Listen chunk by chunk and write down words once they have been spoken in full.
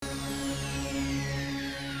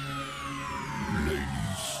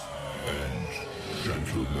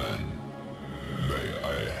Gentlemen, may I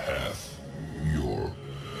have your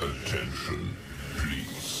attention,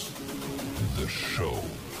 please? The show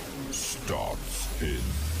starts in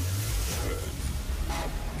 10,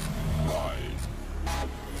 9,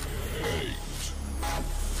 8,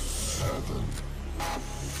 7,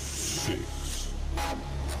 6,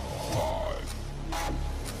 5,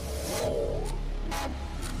 4,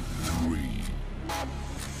 3,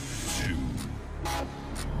 2,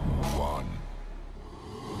 1,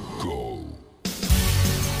 go.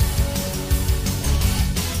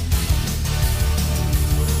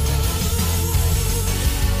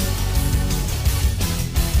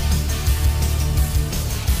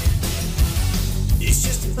 It's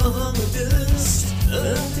just a ball of dust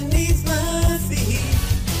underneath my feet.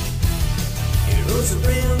 It rolls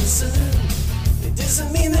around the sun. It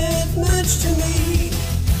doesn't mean that much to me.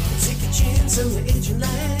 I take a chance on the edge of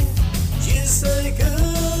life, just like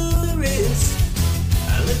all the rest.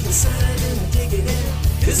 I look inside and I take it out,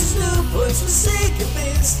 'cause there's no point for second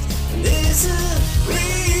best. And there's a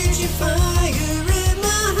raging fire in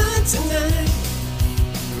my heart tonight,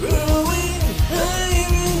 growing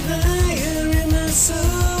higher and higher in my soul.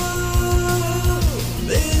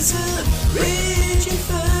 There's a raging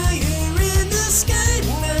fire in the sky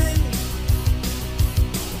tonight.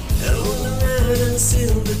 I wanna ride on a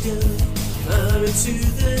silver dove far into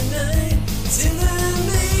the night, till I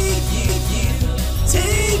make you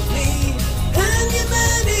take me on your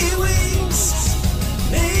mighty wings.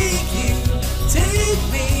 Make you take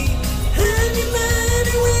me on your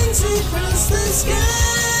mighty wings across the sky.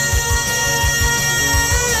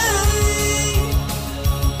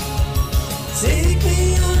 Take me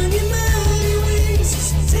on your mighty wings.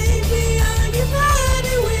 Take me on your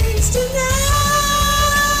mighty wings tonight.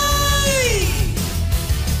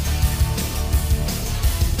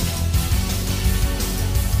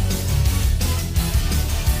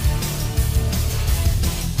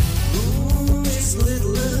 Ooh, just a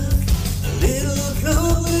little look, a little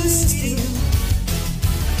closer still.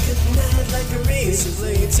 I cut the night like a razor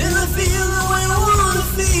blade till I feel the way I wanna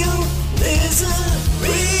feel. There's a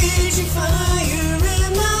raging fire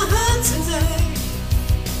in my heart tonight,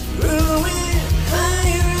 growing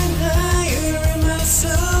higher and higher in my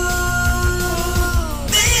soul.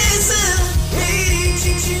 There's a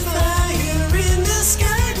raging fire in the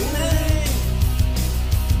sky tonight.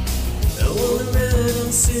 I wanna ride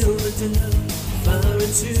on silver dove far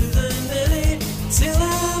into the night, till I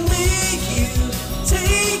make you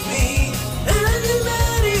take me on your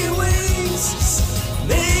mighty wings.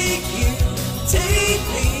 Make you take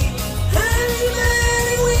me on your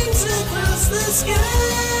mighty wings across the sky.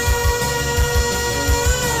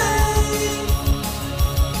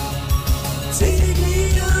 Take me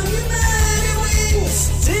on your mighty wings.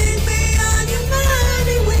 Take me on your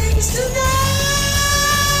mighty wings tonight.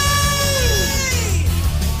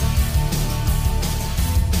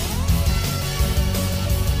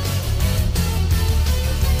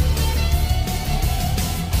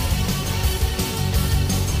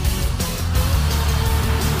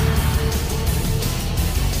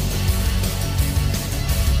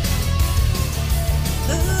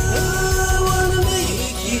 I wanna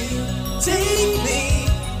make you take me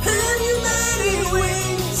on your mighty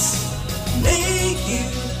wings. Make you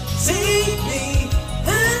take me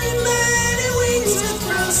on your mighty wings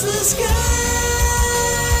across the sky.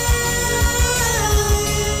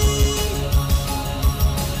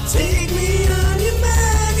 Take me on your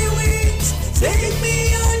mighty wings. Take me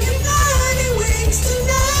on your mighty wings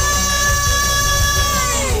tonight.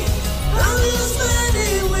 On those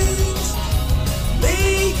mighty wings.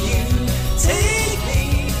 Make you take me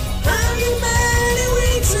on your mighty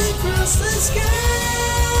wings across the sky.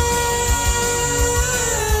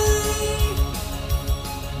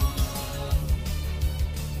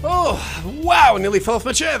 Oh, wow, nearly fell off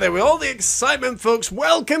my chair there with all the excitement, folks.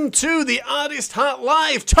 Welcome to the Artist Heart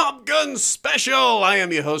Live Top Gun Special. I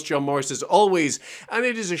am your host, John Morris, as always, and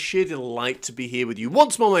it is a sheer delight to be here with you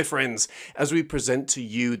once more, my friends, as we present to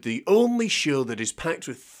you the only show that is packed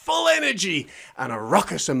with full energy and a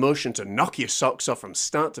raucous emotion to knock your socks off from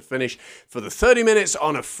start to finish for the 30 minutes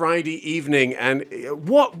on a Friday evening. And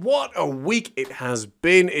what a week it has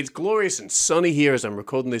been. It's glorious and sunny here as I'm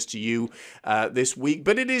recording this to you this week,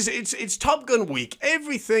 but it's Top Gun week.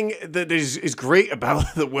 Everything that is great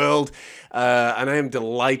about the world, and I am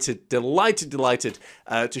delighted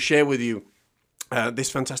to share with you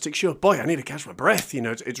this fantastic show. Boy, I need to catch my breath. You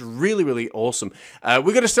know, it's really, really awesome.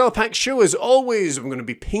 We've got a stellar packed show as always. I'm going to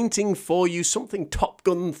be painting for you something Top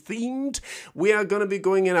Gun themed. We are going to be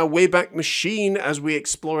going in our Wayback Machine as we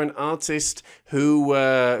explore an artist who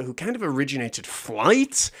kind of originated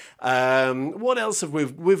flight. What else have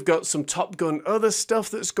we've got some Top Gun other stuff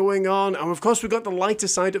that's going on, and of course we've got the lighter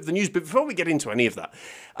side of the news. But before we get into any of that,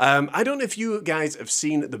 I don't know if you guys have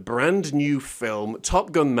seen the brand new film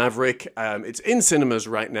Top Gun Maverick. It's in cinemas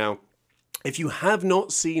right now. If you have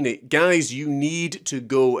not seen it, guys, you need to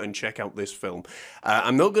go and check out this film.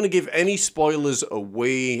 I'm not going to give any spoilers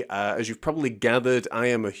away. As you've probably gathered, I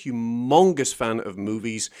am a humongous fan of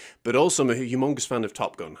movies, but also I'm a humongous fan of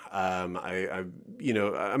Top Gun. I'm a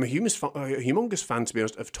humongous fan, to be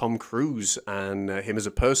honest, of Tom Cruise and him as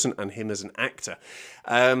a person and him as an actor.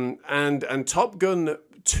 And Top Gun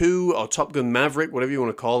 2 or Top Gun Maverick, whatever you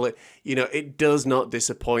want to call it, you know, it does not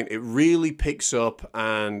disappoint. It really picks up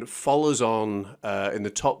and follows on in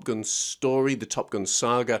the Top Gun story, the Top Gun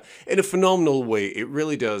saga, in a phenomenal way. It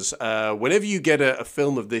really does. Whenever you get a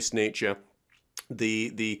film of this nature,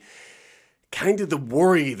 the kind of the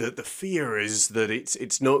worry, that the fear is that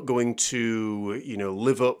it's not going to, you know,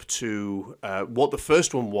 live up to what the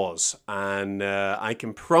first one was. And I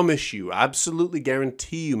can promise you, absolutely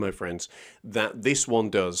guarantee you, my friends, that this one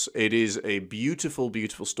does. It is a beautiful,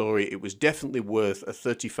 beautiful story. It was definitely worth a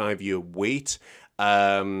 35-year wait.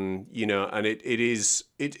 You know, and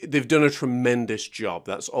they've done a tremendous job.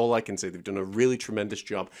 That's all I can say. They've done a really tremendous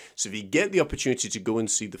job. So if you get the opportunity to go and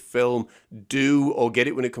see the film, or get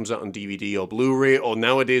it when it comes out on DVD or Blu-ray, or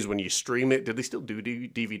nowadays when you stream it. Do they still do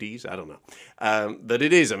DVDs? I don't know. But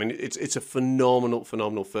it is. I mean, it's a phenomenal,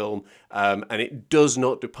 phenomenal film. And it does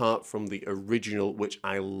not depart from the original, which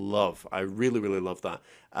I love. I really, really love that.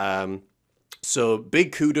 So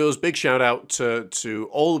big kudos, big shout out to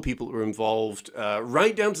all the people that were involved,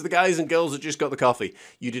 right down to the guys and girls that just got the coffee.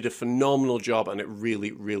 You did a phenomenal job, and it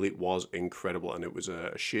really, really was incredible, and it was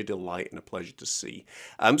a sheer delight and a pleasure to see.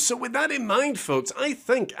 So with that in mind, folks, I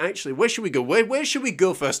think actually, where should we go? Where should we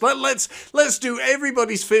go first? Let's do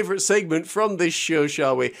everybody's favorite segment from this show,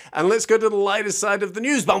 shall we? And let's go to the lighter side of the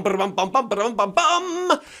news. Bum, bum, bum, bum, bum, bum, bum,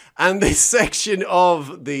 bum. And this section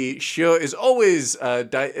of the show is always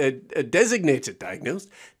designated.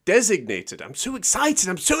 I'm so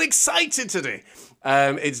excited today.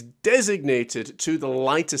 It's designated to the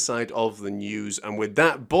lighter side of the news. And with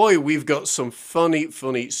that, boy, we've got some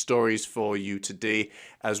funny stories for you today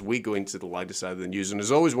as we go into the lighter side of the news. And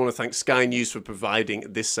as always, I want to thank Sky News for providing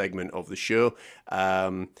this segment of the show.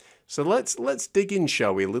 So let's dig in,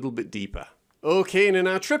 shall we, a little bit deeper. Okay, and in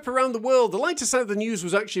our trip around the world, the lighter side of the news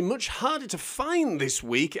was actually much harder to find this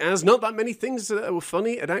week, as not that many things that were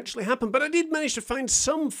funny had actually happened, but I did manage to find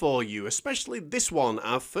some for you, especially this one.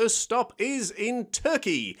 Our first stop is in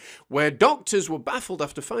Turkey, where doctors were baffled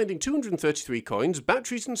after finding 233 coins,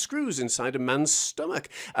 batteries and screws inside a man's stomach.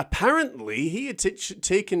 Apparently, he had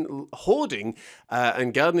taken hoarding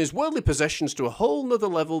and guarding his worldly possessions to a whole nother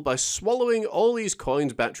level by swallowing all these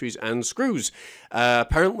coins, batteries and screws.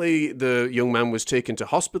 Apparently, the young man was taken to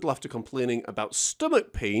hospital after complaining about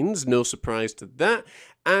stomach pains, no surprise to that,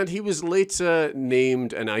 and he was later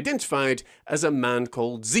named and identified as a man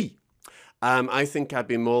called Z. I think I'd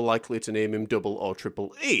be more likely to name him Double or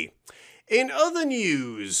Triple A. In other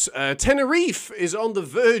news, Tenerife is on the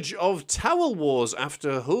verge of towel wars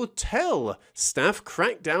after hotel staff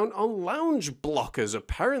crack down on lounge blockers.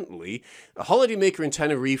 Apparently, a holidaymaker in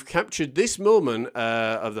Tenerife captured this moment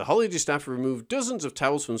of the holiday staff remove dozens of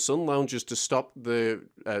towels from sun lounges to stop the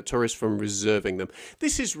tourists from reserving them.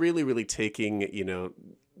 This is really, really taking, you know,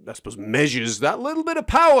 I suppose, measures that little bit of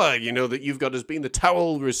power, you know, that you've got as being the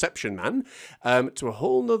towel reception man, to a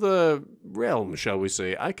whole nother realm, shall we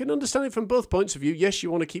say. I can understand it from both points of view. Yes, you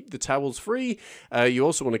want to keep the towels free. You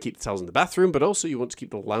also want to keep the towels in the bathroom, but also you want to keep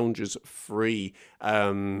the lounges free.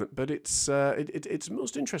 But it's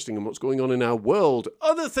most interesting in what's going on in our world.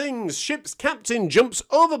 Other things: ship's captain jumps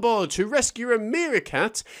overboard to rescue a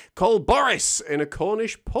meerkat called Boris in a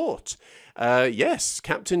Cornish port. Yes,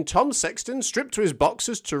 Captain Tom Sexton stripped to his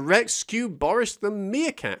boxers to rescue Boris the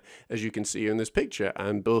meerkat, as you can see in this picture,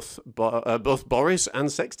 and both Boris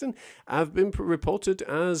and Sexton have been reported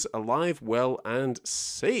as alive, well, and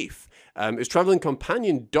safe. His travelling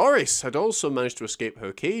companion Doris had also managed to escape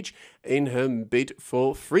her cage in her bid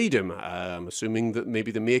for freedom. Assuming that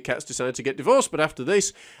maybe the meerkats decided to get divorced, but after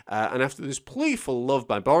this, and after this plea for love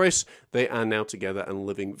by Boris, they are now together and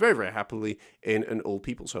living very, very happily in an old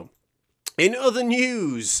people's home. In other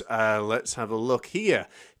news, let's have a look here.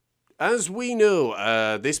 as we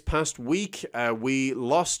know, this past week we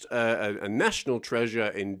lost a national treasure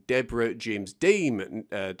in Deborah James,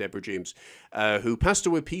 who passed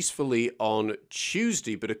away peacefully on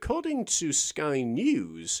Tuesday. But according to Sky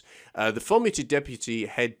News, the former deputy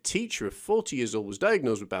head teacher of 40 years old was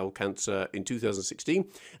diagnosed with bowel cancer in 2016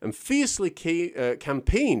 and fiercely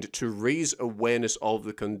campaigned to raise awareness of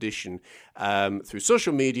the condition through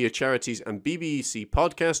social media, charities, and BBC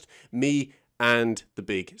podcast, Me and the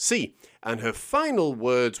Big C. And her final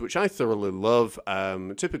words, which I thoroughly love,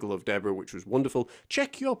 typical of Deborah, which was wonderful: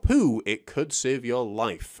 check your poo, it could save your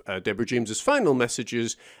life. Deborah James's final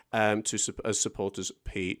messages as supporters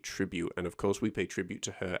pay tribute. And of course, we pay tribute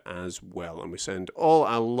to her as well. And we send all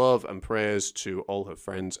our love and prayers to all her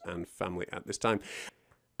friends and family at this time.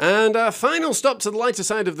 And our final stop to the lighter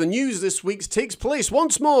side of the news this week takes place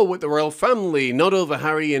once more with the royal family. Not over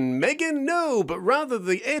Harry and Meghan, no, but rather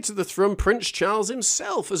the heir to the throne, Prince Charles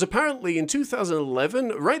himself, as apparently in 2011,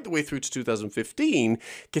 right the way through to 2015,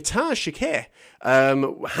 Qatar Sheikh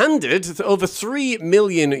handed over 3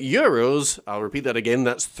 million euros, I'll repeat that again,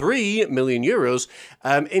 that's 3 million euros,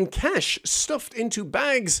 in cash stuffed into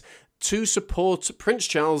bags to support Prince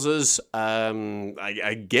Charles's,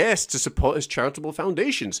 I guess, to support his charitable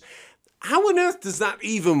foundations. How on earth does that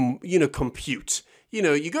even, compute?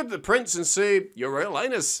 You go to the prince and say, Your Royal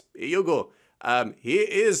Highness, here you go. Here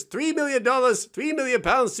is $3 million, £3 million,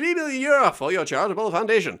 €3 million for your charitable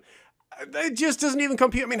foundation. It just doesn't even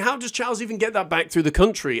compute. I mean, how does Charles even get that back through the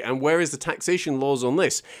country? And where is the taxation laws on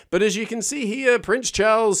this? But as you can see here, Prince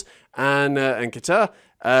Charles and Qatar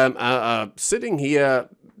are sitting here,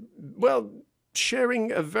 well,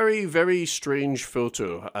 sharing a very, very strange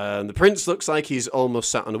photo. The prince looks like he's almost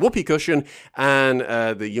sat on a whoopee cushion, and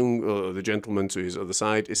the gentleman to his other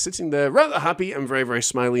side is sitting there rather happy and very, very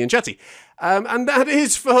smiley and chatty. And that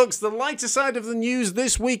is, folks, the lighter side of the news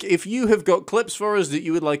this week. If you have got clips for us that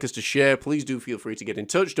you would like us to share, please do feel free to get in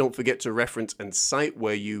touch. Don't forget to reference and cite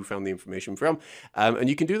where you found the information from. And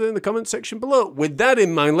you can do that in the comment section below. With that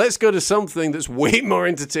in mind, let's go to something that's way more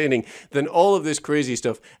entertaining than all of this crazy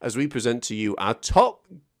stuff as we present to you our Top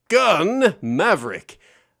Gun Maverick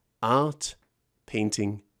art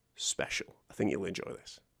painting special. I think you'll enjoy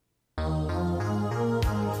this.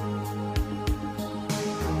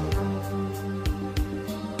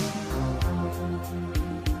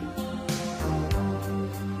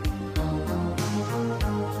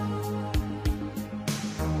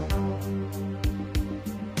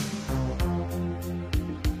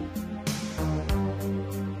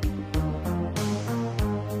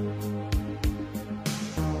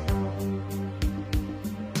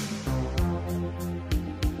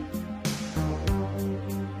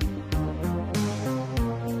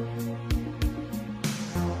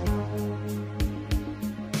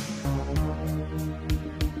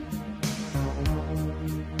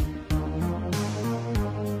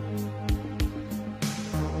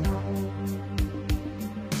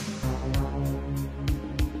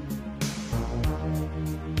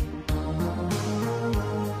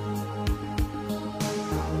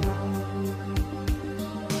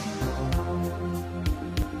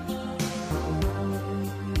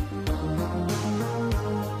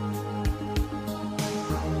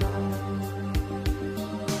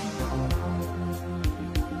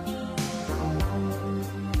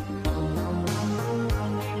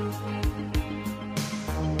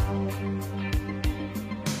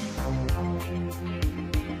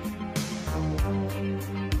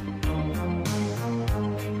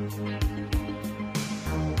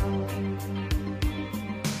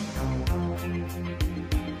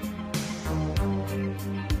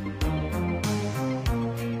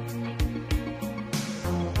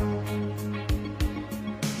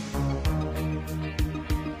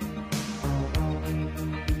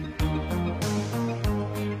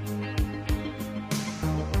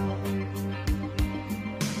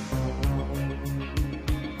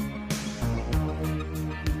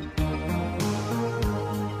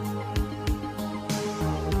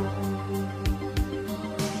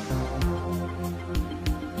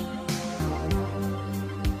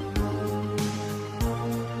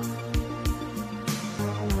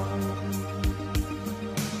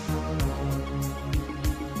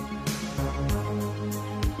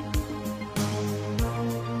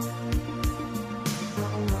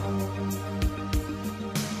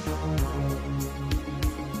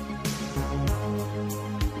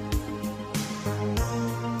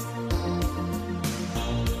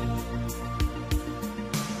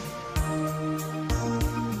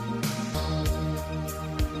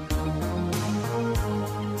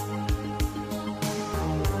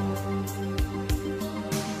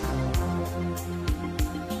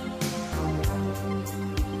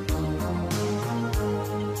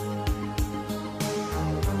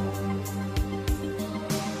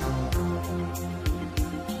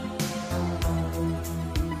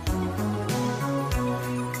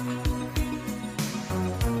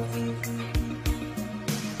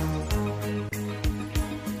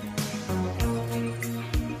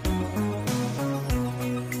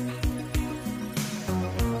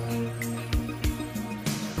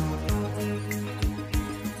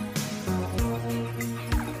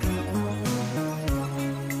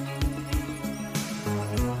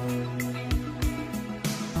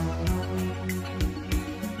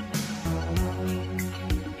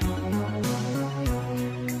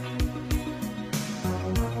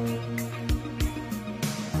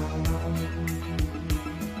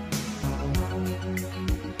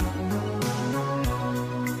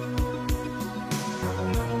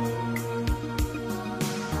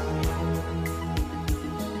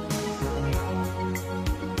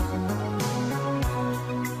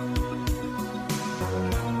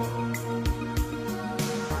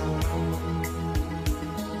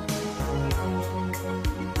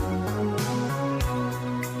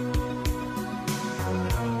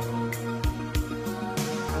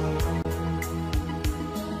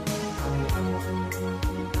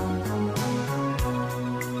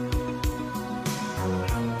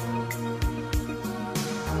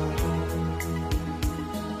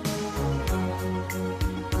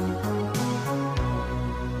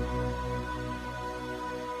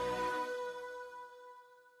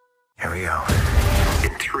 we go.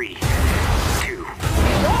 In 3, 2,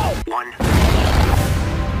 1.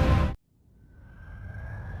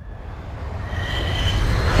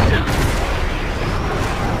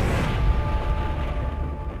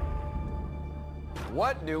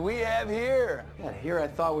 What do we have here? Yeah, here I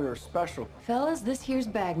thought we were special. Fellas, this here's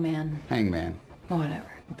Bagman. Hangman. Whatever.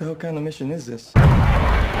 What the hell kind of mission is this?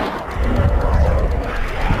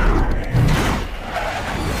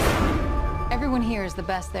 Everyone here is the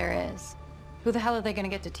best there is. Who the hell are they gonna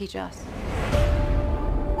get to teach us?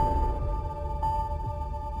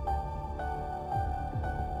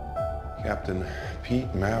 Captain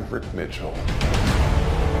Pete Maverick Mitchell.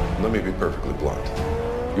 Let me be perfectly blunt.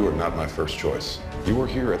 You are not my first choice. You are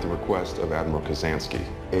here at the request of Admiral Kazansky,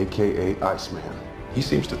 a.k.a. Iceman. He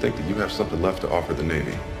seems to think that you have something left to offer the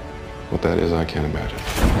Navy. What that is, I can't imagine.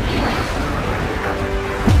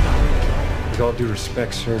 With all due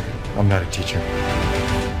respect, sir, I'm not a teacher.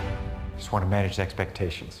 Just want to manage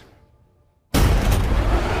expectations.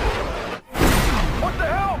 What the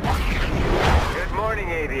hell? Good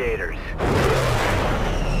morning, aviators.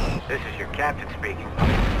 This is your captain speaking.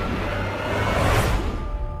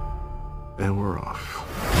 And we're off.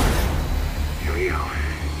 Here we go.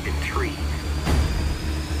 In 3,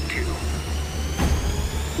 2,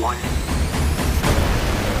 1.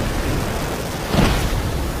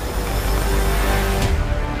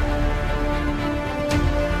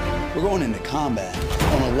 We're going into combat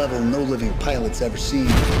on a level no living pilot's ever seen.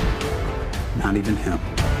 Not even him.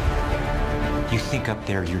 You think up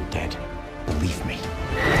there you're dead. Believe me.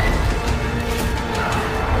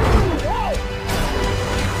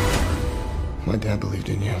 My dad believed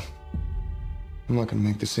in you. I'm not gonna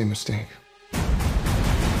make the same mistake.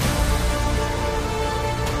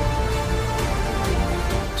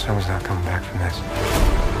 Someone's not coming back from this.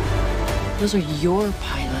 Those are your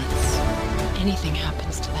pilots. Anything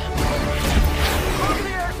happens to them.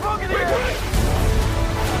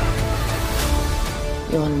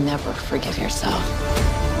 You'll never forgive yourself.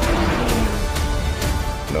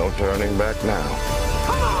 No turning back now.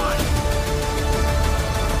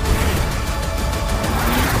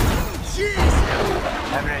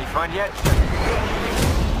 Having any fun yet?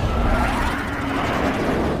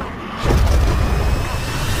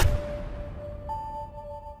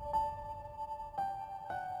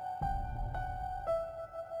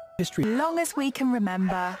 Long as we can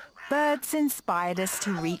remember, birds inspired us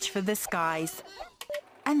to reach for the skies.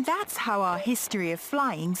 And that's how our history of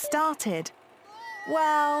flying started.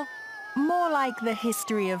 Well, more like the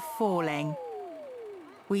history of falling.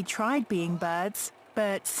 We tried being birds,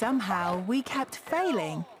 but somehow we kept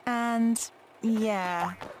failing and,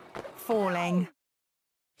 yeah, falling.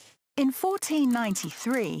 In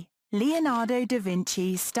 1493, Leonardo da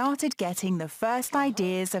Vinci started getting the first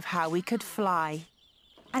ideas of how we could fly.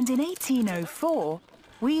 And in 1804,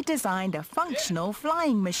 we designed a functional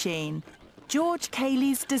flying machine. George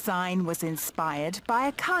Cayley's design was inspired by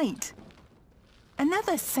a kite.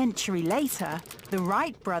 Another century later, the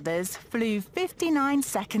Wright brothers flew 59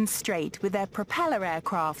 seconds straight with their propeller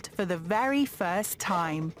aircraft for the very first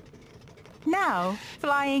time. Now,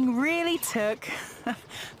 flying really took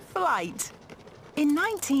flight. In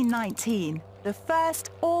 1919, the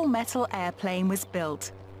first all-metal airplane was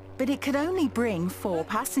built, but it could only bring 4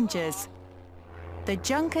 passengers. The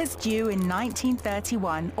Junkers due in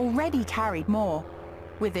 1931 already carried more.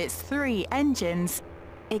 With its 3 engines,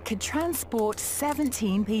 it could transport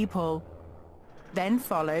 17 people. Then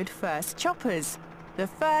followed first choppers, the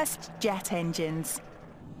first jet engines.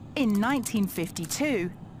 In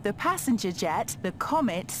 1952, the passenger jet, the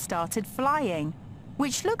Comet, started flying,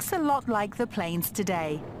 which looks a lot like the planes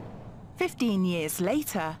today. 15 years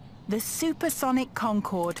later, the supersonic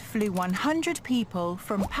Concorde flew 100 people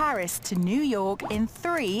from Paris to New York in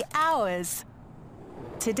 3 hours.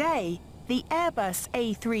 Today, the Airbus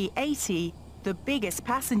A380, the biggest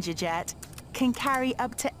passenger jet, can carry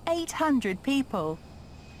up to 800 people.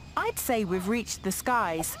 I'd say we've reached the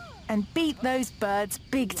skies and beat those birds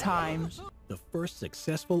big time. The first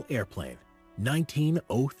successful airplane,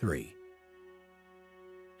 1903.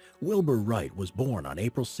 Wilbur Wright was born on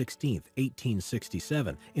April 16,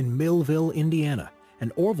 1867, in Millville, Indiana,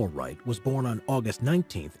 and Orville Wright was born on August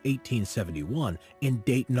 19, 1871, in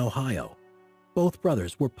Dayton, Ohio. Both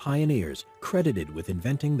brothers were pioneers credited with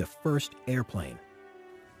inventing the first airplane.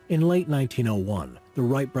 In late 1901, the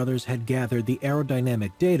Wright brothers had gathered the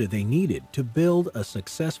aerodynamic data they needed to build a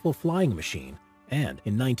successful flying machine, and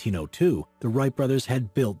in 1902, the Wright brothers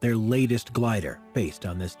had built their latest glider based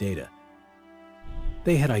on this data.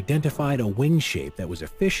 They had identified a wing shape that was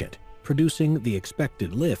efficient, producing the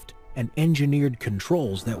expected lift, and engineered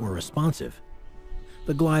controls that were responsive.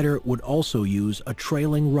 The glider would also use a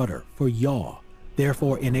trailing rudder for yaw,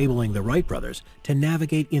 therefore enabling the Wright brothers to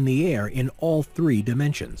navigate in the air in all 3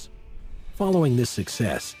 dimensions. Following this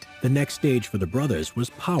success, the next stage for the brothers was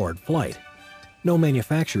powered flight. No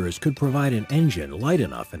manufacturers could provide an engine light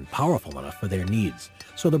enough and powerful enough for their needs,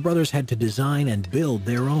 so the brothers had to design and build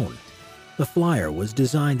their own. The Flyer was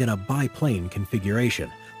designed in a biplane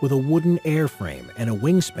configuration with a wooden airframe and a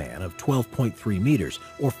wingspan of 12.3 meters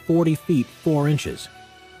or 40 feet 4 inches.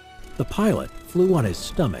 The pilot flew on his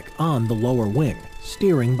stomach on the lower wing,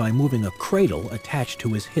 steering by moving a cradle attached to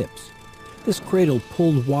his hips. This cradle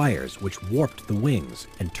pulled wires which warped the wings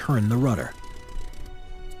and turned the rudder.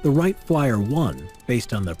 The Wright Flyer 1,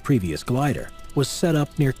 based on the previous glider, was set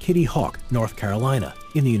up near Kitty Hawk, North Carolina,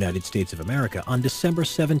 in the United States of America on December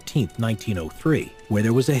 17, 1903, where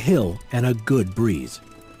there was a hill and a good breeze.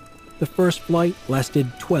 The first flight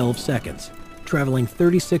lasted 12 seconds, traveling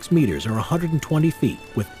 36 meters or 120 feet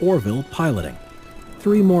with Orville piloting.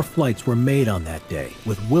 3 more flights were made on that day,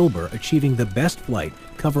 with Wilbur achieving the best flight,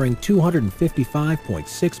 covering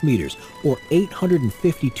 255.6 meters or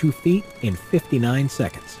 852 feet in 59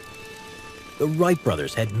 seconds. The Wright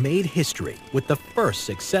brothers had made history with the first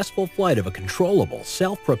successful flight of a controllable,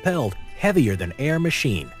 self-propelled, heavier-than-air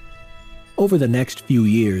machine. Over the next few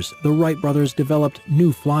years, the Wright brothers developed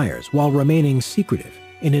new flyers while remaining secretive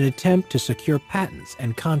in an attempt to secure patents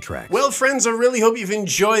and contracts. Well, friends, I really hope you've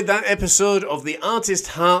enjoyed that episode of the Artist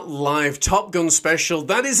Heart Live Top Gun special.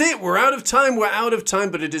 That is it. We're out of time,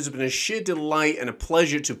 but it has been a sheer delight and a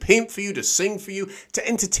pleasure to paint for you, to sing for you, to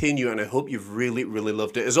entertain you, and I hope you've really, really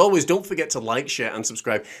loved it. As always, don't forget to like, share, and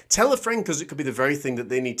subscribe. Tell a friend, because it could be the very thing that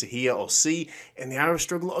they need to hear or see in the hour of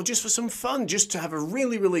struggle, or just for some fun, just to have a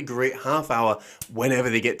really, really great half hour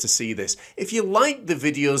whenever they get to see this. If you like the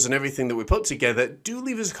videos and everything that we put together, do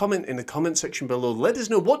leave us a comment in the comment section below. Let us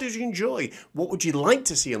know, what did you enjoy? What would you like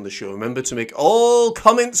to see on the show? Remember to make all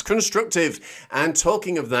comments constructive. And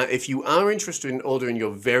talking of that, if you are interested in ordering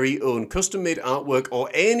your very own custom-made artwork or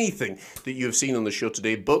anything that you have seen on the show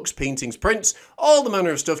today, books, paintings, prints, all the manner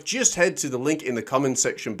of stuff, just head to the link in the comment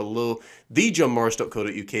section below,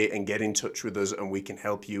 thejohnmorris.co.uk, and get in touch with us and we can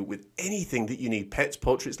help you with anything that you need. Pets,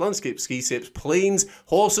 portraits, landscapes, skiscapes, planes,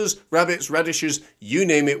 horses, rabbits, radishes, you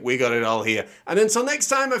name it, we got it all here. And until next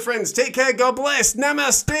time, my friends, take care, God bless,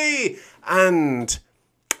 namaste, and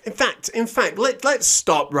in fact, let's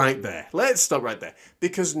stop right there. Let's stop right there,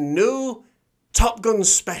 because no Top Gun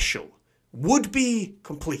special would be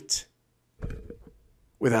complete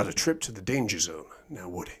without a trip to the danger zone, now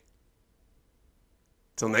would it?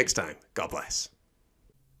 Till next time, God bless.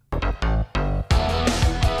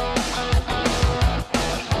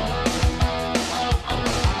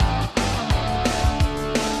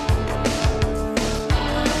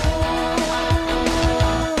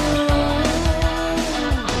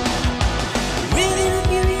 Revving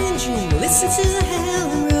up your engine, listen to the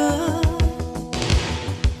howling